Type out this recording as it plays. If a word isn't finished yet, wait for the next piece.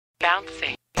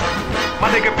bouncing. My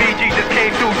nigga BG just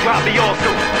came through, dropped me off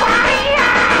to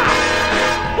fire!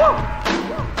 Woo!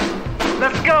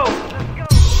 Let's go!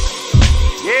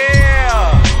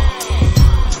 Yeah!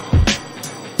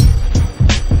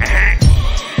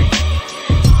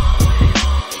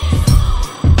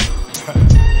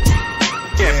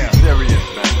 Can't be serious,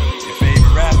 man. Your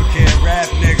favorite rapper can't rap,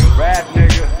 nigga. Rap,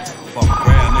 nigga. Fuck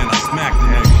around, then I smack the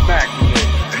nigga. Smack the nigga.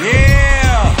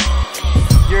 Yeah!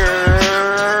 Yeah!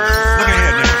 Look at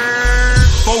here, nigga.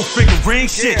 Four-finger ring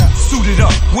shit, suited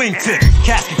up, wingtip,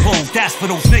 casket clothes, that's for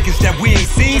those niggas that we ain't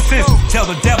seen since. Tell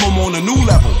the devil I'm on a new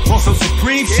level, on some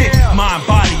supreme shit. Mind,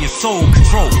 body, and soul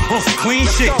control, on some clean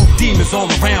shit. Demons all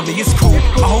around me, it's cool.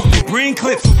 I hope they bring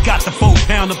clips, got the 4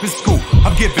 pound up in school.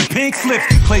 I'm giving pink slips,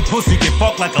 play pussy, get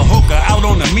fucked like a hooker out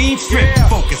on the mean strip.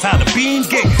 Focus how the beans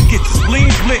get the spleen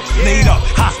split, laid up,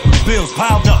 hospital bills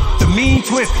piled up. The mean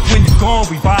twist, when you gone,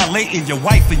 we violating your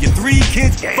wife and your 3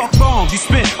 kids. Fuck on, you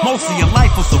spent most of your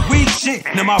life on some weak shit.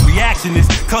 Now my reaction is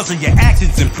cause of your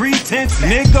actions and pretense,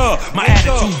 nigga. My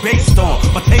attitude based on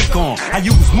my take on how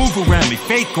you was moving around me,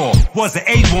 fake or was it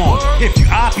A1? If you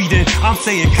oppie, then I'm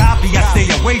saying copy, I stay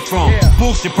away from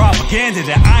bullshit propaganda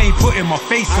that I ain't putting my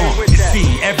face on. You see,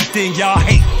 everything y'all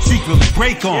hate, secretly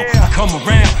break on. I come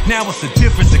around, now it's a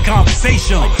difference in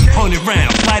conversation. 100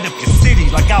 rounds, light up your city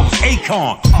like I was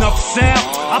Akon. Enough sound,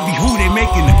 I be who they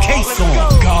making the case on.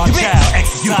 God child,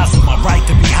 exercising my right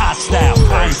to be hostile.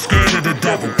 I ain't scared of the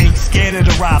devil, ain't scared of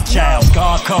the Rothschilds.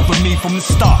 God covered me from the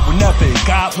start, whenever it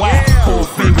got wild.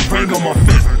 4-finger ring on my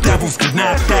fist, devils get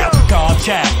knocked out. God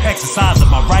child, exercising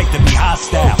my right to be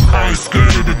hostile. I ain't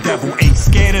scared of the devil, ain't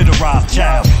scared of the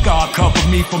Rothschilds. God covered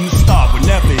me from the start,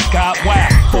 whenever it got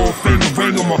wild. 4-finger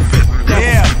ring on my fist,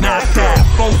 devils get knocked out.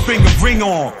 4-finger ring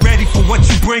on, ready for what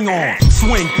you bring on.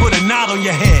 Swing, put a knot on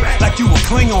your head like you a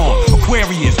Klingon.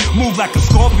 Aquarius, move like a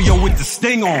Scorpio with the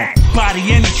sting on. Body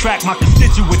any track, my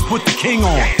constituents put the king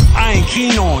on. I ain't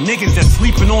keen on niggas that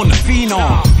sleeping on the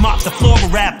phenom. Mop the floor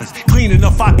of rappers, clean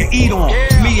enough I can eat on.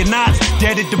 Me and Knots,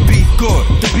 dead at the beef, good,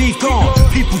 the beef gone.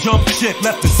 People jumped the ship,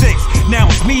 left the 6, now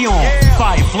it's me on.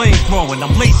 Fire flame throwing,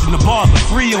 I'm lacing the bars with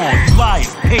 3 on. You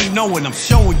liars, ain't knowing, I'm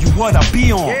showing you what I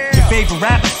be on. Your favorite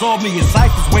rapper saw me in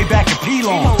ciphers way back in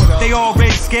P-Long. They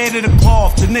already scared of the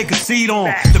cloth, the nigga seat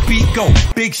on. The beat go,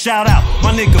 big shout out,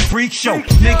 my nigga Freakshow.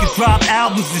 Niggas dropped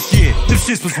albums this year, this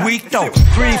shit was weak though.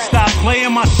 Cream stop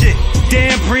playing my shit,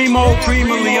 damn Primo,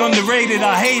 creamily underrated.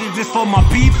 I hated this for my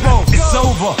people. It's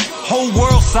over, whole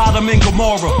world Sodom and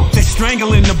Gomorrah. They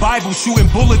strangling the Bible, shooting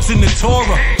bullets in the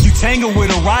Torah. You tangle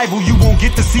with a rival, you won't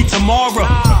get to see tomorrow.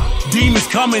 Demons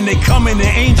coming, they coming in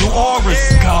angel auras.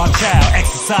 God child,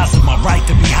 exercising my right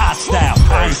to be hostile.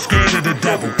 I ain't scared of the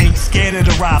devil, ain't scared of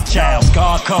the Rothschilds.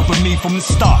 God covered me from the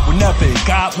start, whenever it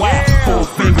got wild.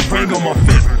 4-finger ring on my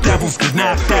fist, devils get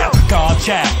knocked out. God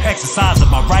child, exercising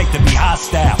my right to be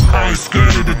hostile. I ain't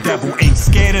scared of the devil, ain't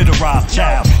scared of the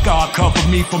Rothschilds. God covered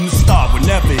me from the start,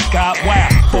 whenever it got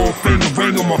wild. 4-finger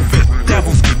ring on my fist,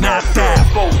 devils get knocked out.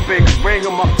 4-finger ring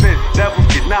on my fist, devils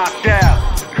get knocked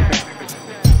out.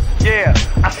 Yeah,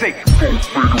 I say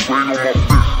 4-finger ring on my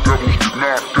fist, devils get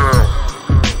knocked out.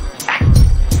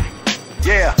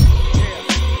 Yeah.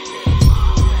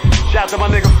 Shout out to my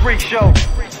nigga Freakshow,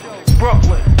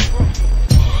 Brooklyn.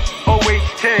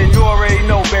 OH10, you already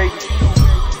know, baby.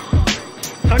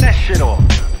 Turn that shit off.